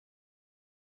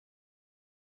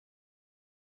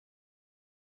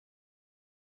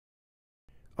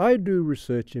I do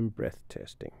research in breath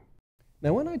testing.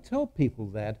 Now, when I tell people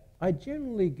that, I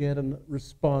generally get a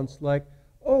response like,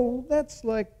 oh, that's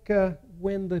like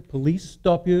when the police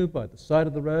stop you by the side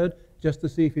of the road just to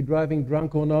see if you're driving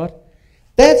drunk or not.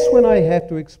 That's when I have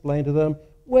to explain to them,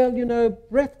 well, you know,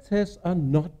 breath tests are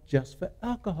not just for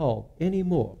alcohol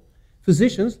anymore.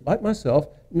 Physicians, like myself,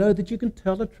 know that you can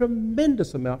tell a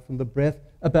tremendous amount from the breath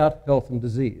about health and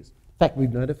disease. In fact,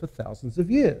 we've known it for thousands of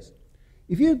years.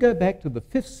 If you go back to the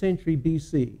 5th century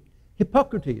BC,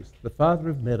 Hippocrates, the father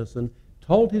of medicine,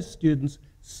 told his students,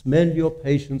 smell your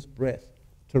patient's breath.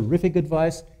 Terrific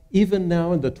advice, even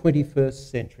now in the 21st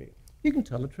century. You can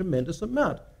tell a tremendous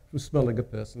amount from smelling a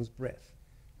person's breath.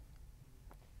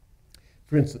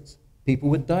 For instance, people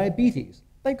with diabetes,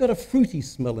 they've got a fruity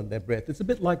smell in their breath. It's a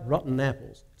bit like rotten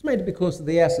apples. It's maybe because of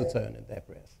the acetone in their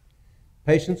breath.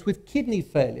 Patients with kidney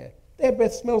failure, their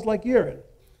breath smells like urine.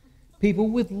 People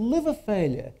with liver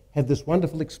failure have this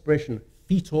wonderful expression,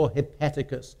 fetor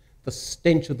hepaticus, the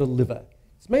stench of the liver.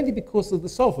 It's mainly because of the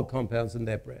sulfur compounds in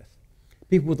their breath.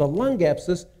 People with a lung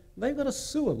abscess, they've got a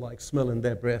sewer-like smell in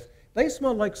their breath. They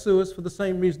smell like sewers for the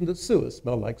same reason that sewers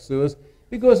smell like sewers,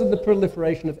 because of the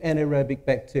proliferation of anaerobic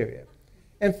bacteria.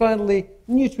 And finally,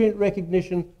 nutrient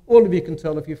recognition. All of you can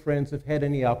tell if your friends have had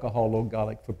any alcohol or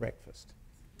garlic for breakfast.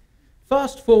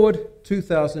 Fast forward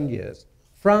 2,000 years.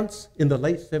 France in the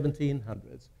late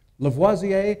 1700s.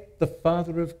 Lavoisier, the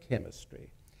father of chemistry,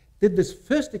 did this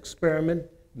first experiment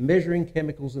measuring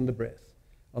chemicals in the breath.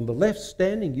 On the left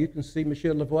standing, you can see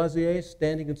Monsieur Lavoisier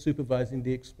standing and supervising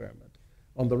the experiment.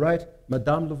 On the right,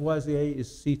 Madame Lavoisier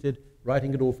is seated,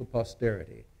 writing it all for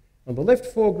posterity. On the left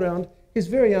foreground, his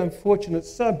very unfortunate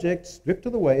subject, stripped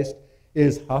to the waist,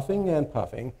 is huffing and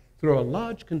puffing through a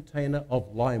large container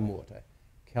of lime water,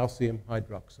 calcium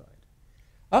hydroxide.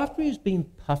 After he's been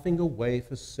puffing away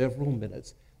for several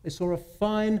minutes, they saw a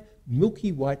fine,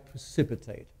 milky white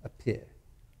precipitate appear,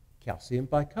 calcium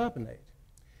bicarbonate.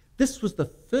 This was the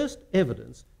first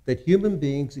evidence that human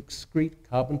beings excrete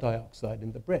carbon dioxide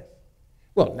in the breath.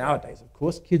 Well, nowadays, of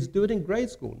course, kids do it in grade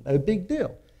school, no big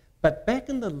deal. But back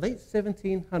in the late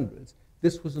 1700s,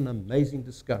 this was an amazing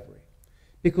discovery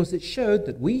because it showed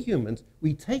that we humans,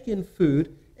 we take in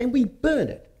food and we burn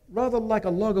it, rather like a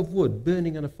log of wood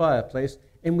burning in a fireplace,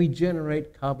 and we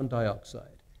generate carbon dioxide.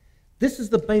 This is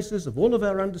the basis of all of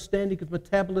our understanding of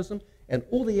metabolism and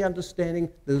all the understanding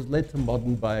that has led to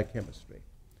modern biochemistry.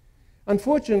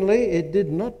 Unfortunately, it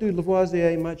did not do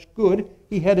Lavoisier much good.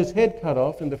 He had his head cut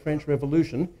off in the French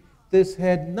Revolution. This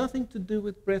had nothing to do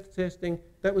with breath testing.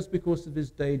 That was because of his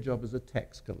day job as a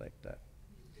tax collector.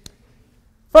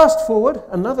 Fast forward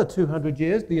another 200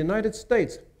 years, the United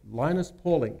States, Linus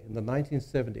Pauling in the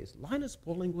 1970s. Linus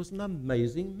Pauling was an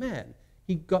amazing man.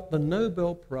 He got the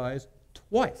Nobel Prize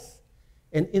twice.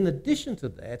 And in addition to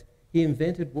that, he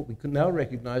invented what we can now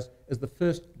recognize as the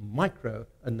first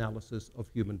micro-analysis of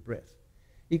human breath.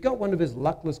 He got one of his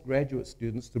luckless graduate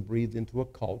students to breathe into a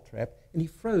cold trap, and he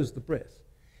froze the breath.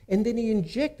 And then he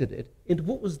injected it into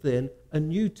what was then a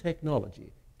new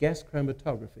technology, gas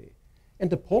chromatography. And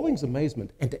to Pauling's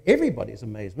amazement, and to everybody's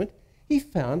amazement, he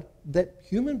found that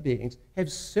human beings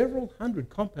have several hundred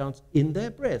compounds in their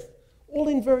breath, all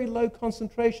in very low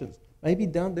concentrations, maybe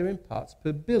down there in parts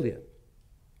per billion.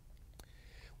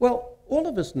 Well, all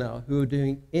of us now who are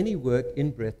doing any work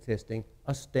in breath testing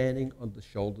are standing on the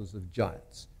shoulders of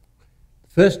giants. The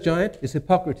first giant is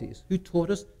Hippocrates, who taught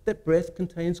us that breath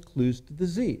contains clues to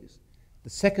disease. The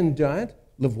second giant,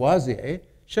 Lavoisier,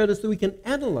 showed us that we can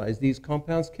analyze these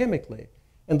compounds chemically.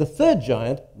 And the third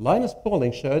giant, Linus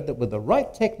Pauling, showed that with the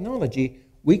right technology,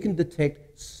 we can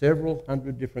detect several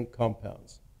hundred different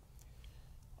compounds.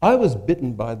 I was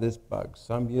bitten by this bug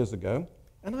some years ago,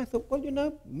 and I thought, well, you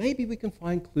know, maybe we can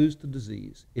find clues to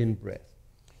disease in breath.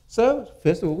 So,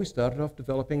 first of all, we started off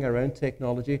developing our own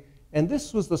technology, and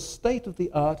this was the state of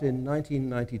the art in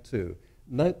 1992.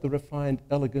 Note the refined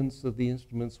elegance of the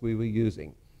instruments we were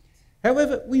using.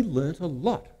 However, we learned a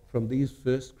lot from these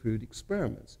first crude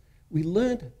experiments. We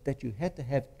learned that you had to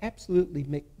have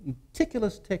absolutely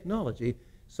meticulous technology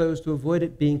so as to avoid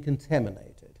it being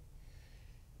contaminated.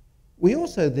 We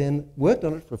also then worked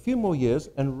on it for a few more years,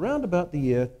 and around about the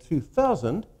year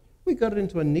 2000, we got it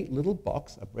into a neat little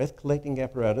box, a breath-collecting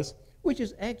apparatus, which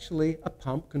is actually a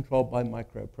pump controlled by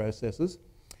microprocessors.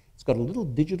 It's got a little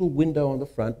digital window on the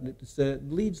front, and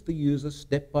it leads the user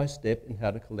step by step in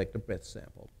how to collect a breath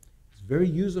sample. It's very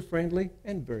user-friendly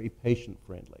and very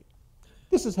patient-friendly.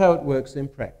 This is how it works in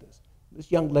practice.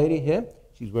 This young lady here,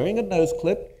 she's wearing a nose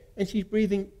clip, and she's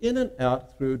breathing in and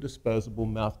out through a disposable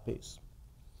mouthpiece.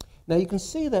 Now you can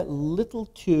see that little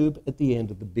tube at the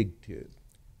end of the big tube.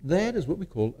 That is what we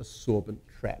call a sorbent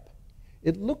trap.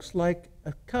 It looks like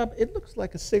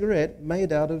a cigarette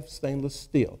made out of stainless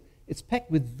steel. It's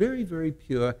packed with very, very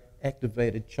pure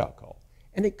activated charcoal,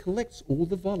 and it collects all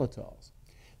the volatiles.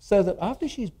 So that after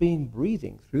she's been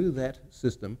breathing through that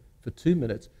system for 2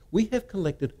 minutes, we have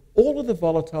collected all of the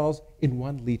volatiles in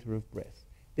 1 liter of breath.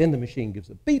 Then the machine gives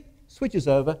a beep, switches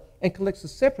over, and collects a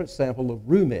separate sample of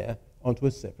room air onto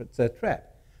a separate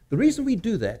trap. The reason we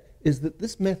do that is that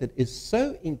this method is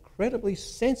so incredibly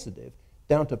sensitive,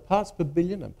 down to parts per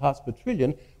billion and parts per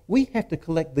trillion, we have to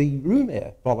collect the room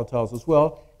air volatiles as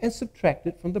well and subtract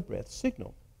it from the breath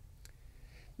signal.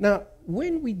 Now,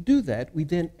 when we do that, we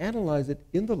then analyze it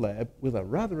in the lab with a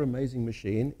rather amazing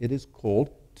machine. It is called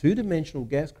two-dimensional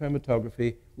gas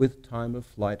chromatography with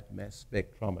time-of-flight mass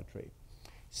spectrometry.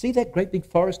 See that great big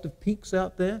forest of peaks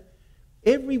out there?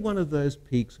 Every one of those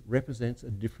peaks represents a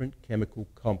different chemical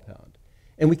compound.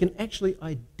 And we can actually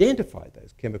identify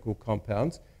those chemical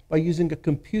compounds by using a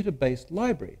computer-based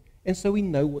library. And so we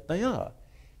know what they are.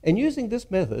 And using this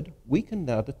method, we can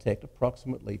now detect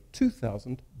approximately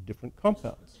 2,000 different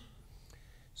compounds.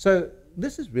 So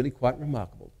this is really quite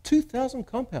remarkable. 2,000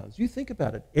 compounds. You think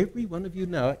about it. Every one of you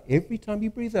now, every time you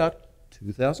breathe out,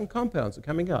 2,000 compounds are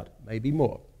coming out, maybe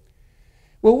more.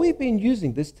 Well, we've been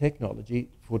using this technology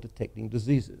for detecting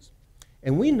diseases.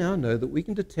 And we now know that we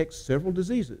can detect several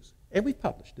diseases. And we've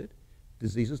published it.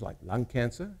 Diseases like lung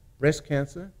cancer, breast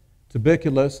cancer,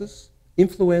 tuberculosis,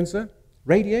 influenza,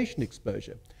 radiation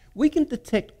exposure. We can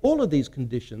detect all of these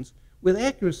conditions with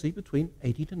accuracy between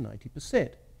 80 to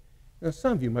 90%. Now,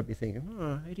 some of you might be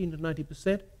thinking, 18 to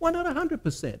 90%? Why not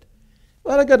 100%?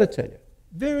 Well, I've got to tell you,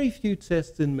 very few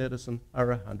tests in medicine are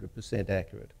 100%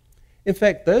 accurate. In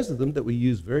fact, those of them that we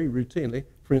use very routinely,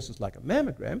 for instance, like a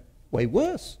mammogram, way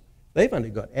worse. They've only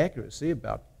got accuracy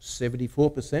about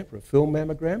 74% for a film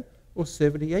mammogram or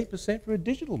 78% for a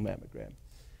digital mammogram.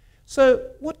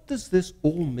 So what does this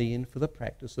all mean for the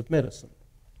practice of medicine?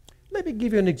 Let me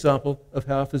give you an example of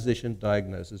how a physician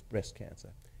diagnoses breast cancer.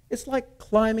 It's like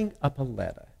climbing up a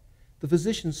ladder. The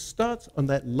physician starts on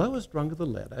that lowest rung of the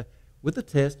ladder with a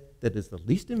test that is the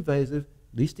least invasive,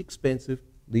 least expensive,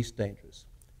 least dangerous.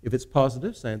 If it's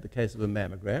positive, say in the case of a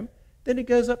mammogram, then it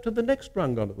goes up to the next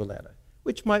rung onto the ladder,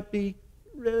 which might be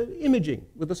imaging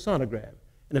with a sonogram.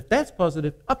 And if that's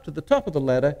positive, up to the top of the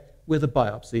ladder with a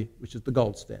biopsy, which is the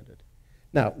gold standard.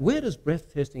 Now, where does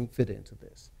breath testing fit into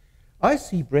this? I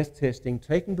see breath testing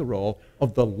taking the role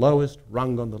of the lowest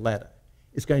rung on the ladder.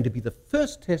 It's going to be the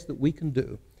first test that we can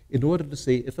do in order to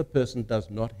see if a person does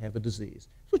not have a disease.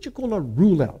 It's what you call a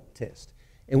rule-out test.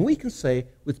 And we can say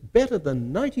with better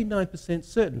than 99%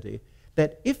 certainty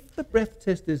that if the breath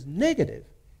test is negative,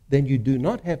 then you do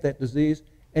not have that disease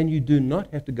and you do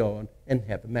not have to go on and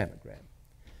have a mammogram.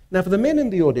 Now, for the men in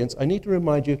the audience, I need to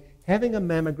remind you, having a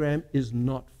mammogram is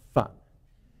not fun.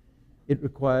 It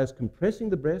requires compressing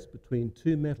the breast between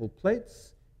 2 metal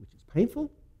plates, which is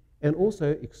painful, and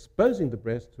also exposing the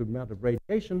breast to an amount of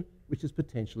radiation, which is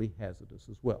potentially hazardous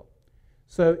as well.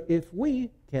 So if we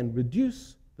can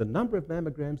reduce the number of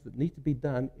mammograms that need to be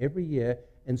done every year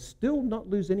and still not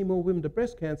lose any more women to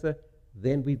breast cancer,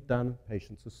 then we've done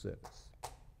patients a service.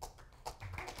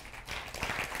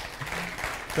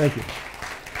 Thank you.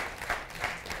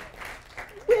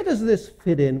 Where does this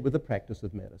fit in with the practice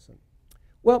of medicine?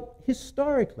 Well,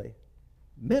 historically,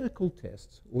 medical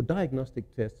tests or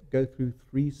diagnostic tests go through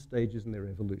 3 stages in their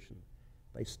evolution.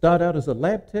 They start out as a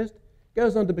lab test,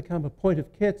 goes on to become a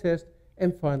point-of-care test,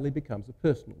 and finally becomes a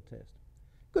personal test.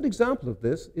 A good example of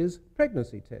this is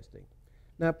pregnancy testing.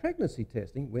 Now, pregnancy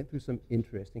testing went through some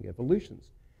interesting evolutions.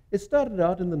 It started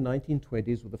out in the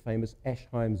 1920s with the famous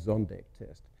Ashheim-Zondek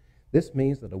test. This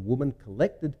means that a woman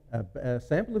collected a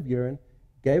sample of urine,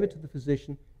 gave it to the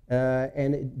physician,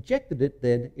 and injected it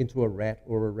then into a rat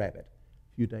or a rabbit.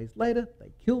 A few days later,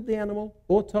 they killed the animal,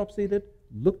 autopsied it,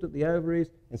 looked at the ovaries,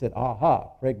 and said, aha,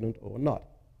 pregnant or not.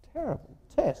 Terrible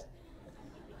test.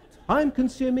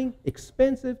 Time-consuming,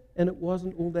 expensive, and it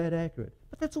wasn't all that accurate.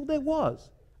 But that's all there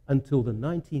was until the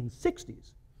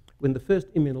 1960s, when the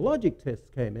first immunologic tests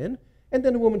came in, and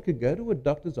then a woman could go to a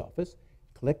doctor's office,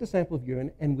 collect a sample of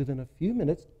urine, and within a few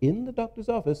minutes in the doctor's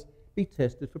office, be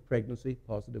tested for pregnancy,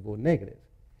 positive or negative.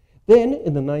 Then,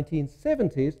 in the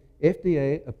 1970s,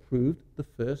 FDA approved the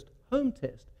first home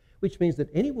test, which means that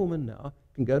any woman now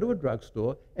can go to a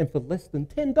drugstore and for less than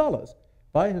 $10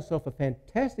 buy herself a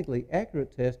fantastically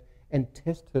accurate test and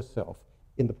test herself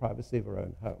in the privacy of her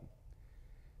own home.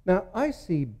 Now, I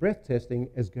see breath testing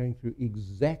as going through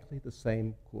exactly the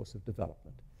same course of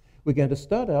development. We're going to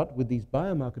start out with these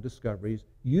biomarker discoveries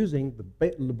using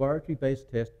the laboratory-based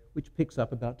test, which picks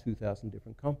up about 2,000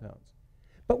 different compounds.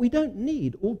 But we don't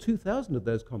need all 2,000 of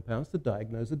those compounds to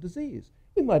diagnose a disease.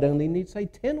 We might only need, say,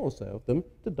 10 or so of them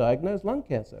to diagnose lung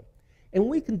cancer. And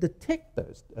we can detect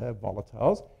those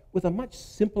volatiles with a much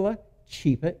simpler,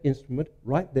 cheaper instrument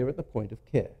right there at the point of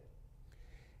care.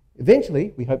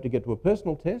 Eventually, we hope to get to a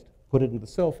personal test, put it in the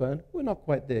cell phone. We're not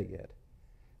quite there yet.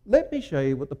 Let me show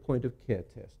you what the point of care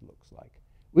test looks like.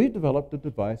 We've developed a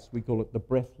device, we call it the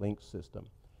BreathLink system.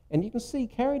 And you can see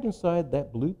carried inside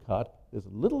that blue cart, there's a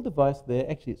little device there.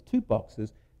 Actually, it's 2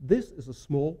 boxes. This is a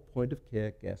small point of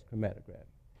care gas chromatogram.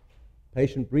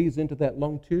 Patient breathes into that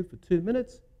long tube for 2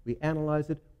 minutes. We analyze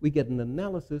it. We get an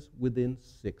analysis within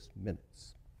 6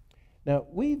 minutes. Now,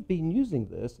 we've been using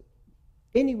this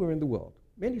anywhere in the world,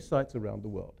 many sites around the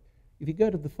world. If you go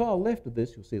to the far left of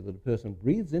this, you'll see that a person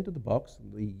breathes into the box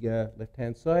on the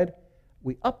left-hand side.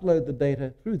 We upload the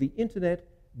data through the internet,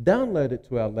 download it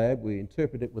to our lab, we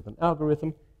interpret it with an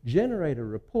algorithm, generate a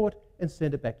report, and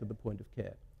send it back to the point of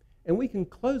care. And we can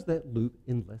close that loop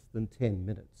in less than 10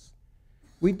 minutes.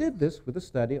 We did this with a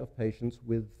study of patients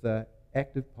with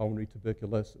active pulmonary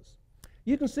tuberculosis.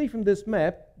 You can see from this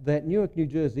map that Newark, New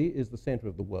Jersey is the center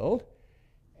of the world,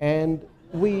 and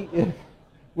we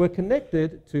were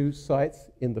connected to sites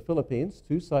in the Philippines,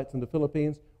 2 sites in the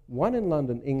Philippines, 1 in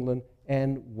London, England,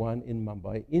 and 1 in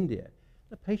Mumbai, India.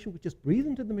 The patient would just breathe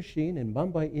into the machine in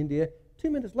Mumbai, India. 2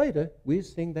 minutes later, we're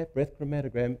seeing that breath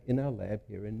chromatogram in our lab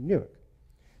here in Newark.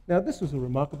 Now, this was a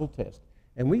remarkable test,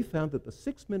 and we found that the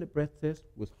 6-minute breath test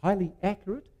was highly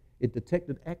accurate. It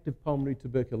detected active pulmonary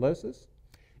tuberculosis.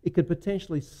 It could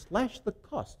potentially slash the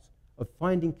costs of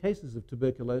finding cases of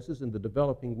tuberculosis in the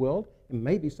developing world and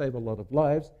maybe save a lot of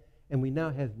lives. And we now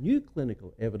have new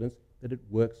clinical evidence that it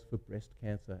works for breast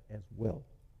cancer as well.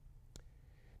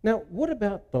 Now, what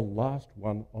about the last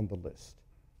one on the list,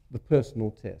 the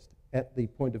personal test at the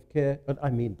point of care? I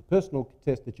mean, the personal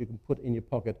test that you can put in your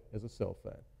pocket as a cell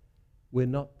phone. We're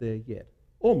not there yet.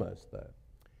 Almost, though.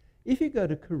 If you go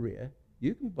to Korea,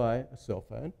 you can buy a cell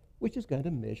phone which is going to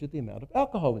measure the amount of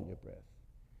alcohol in your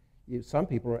breath. Some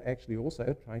people are actually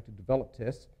also trying to develop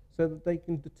tests so that they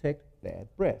can detect bad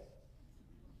breath.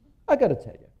 I got to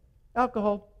tell you,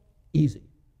 alcohol, easy.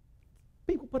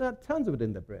 People put out tons of it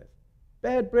in their breath.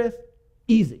 Bad breath,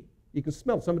 easy. You can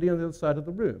smell somebody on the other side of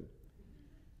the room.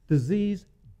 Disease,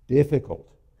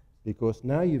 difficult, because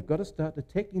now you've got to start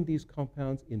detecting these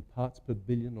compounds in parts per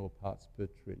billion or parts per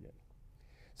trillion.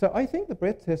 So I think the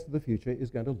breath test of the future is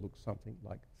going to look something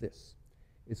like this.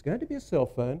 It's going to be a cell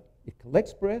phone. It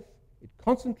collects breath, it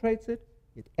concentrates it,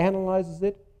 it analyzes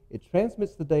it, it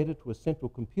transmits the data to a central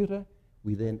computer.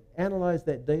 We then analyze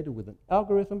that data with an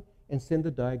algorithm and send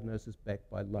the diagnosis back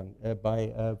by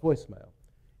voicemail.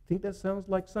 Think that sounds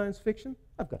like science fiction?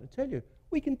 I've got to tell you,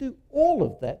 we can do all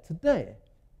of that today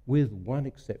with one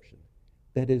exception.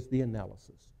 That is the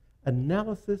analysis.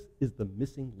 Analysis is the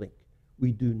missing link.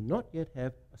 We do not yet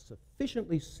have a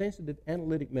sufficiently sensitive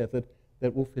analytic method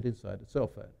that will fit inside a cell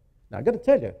phone. Now, I've got to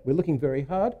tell you, we're looking very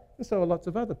hard, and so are lots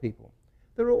of other people.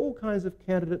 There are all kinds of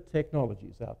candidate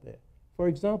technologies out there. For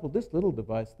example, this little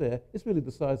device there is really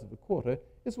the size of a quarter.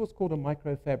 It's what's called a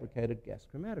microfabricated gas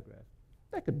chromatograph.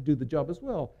 That could do the job as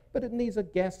well, but it needs a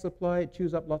gas supply. It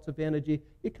chews up lots of energy.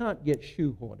 You can't get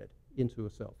shoehorned into a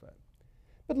cell phone.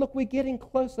 But look, we're getting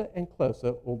closer and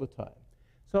closer all the time.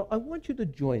 So I want you to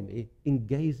join me in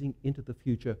gazing into the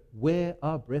future. Where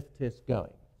are breath tests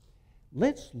going?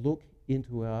 Let's look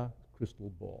into our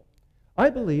crystal ball. I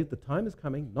believe the time is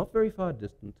coming, not very far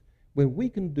distant, when we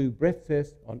can do breath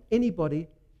tests on anybody,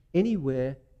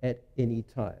 anywhere, at any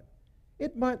time.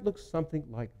 It might look something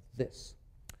like this.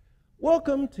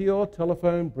 Welcome to your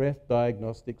telephone breath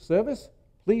diagnostic service.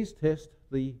 Please test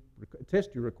the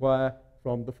test you require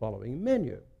from the following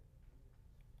menu.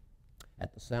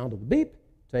 At the sound of the beep,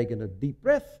 take in a deep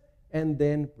breath and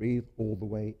then breathe all the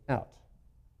way out.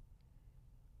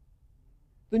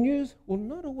 The news will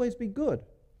not always be good.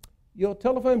 Your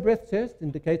telephone breath test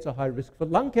indicates a high risk for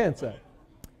lung cancer.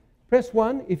 Press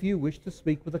 1 if you wish to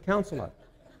speak with a counselor.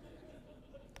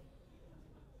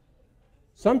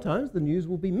 Sometimes the news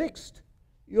will be mixed.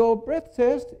 Your breath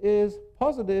test is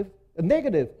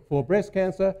negative for breast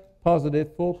cancer,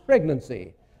 positive for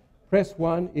pregnancy. Press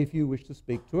 1 if you wish to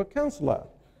speak to a counselor.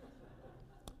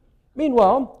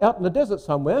 Meanwhile, out in the desert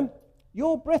somewhere,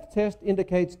 your breath test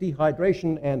indicates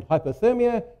dehydration and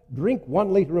hypothermia. Drink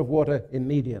 1 liter of water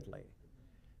immediately.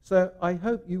 So I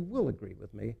hope you will agree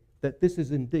with me that this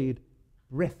is indeed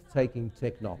breathtaking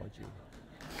technology.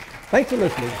 Thanks for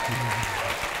listening.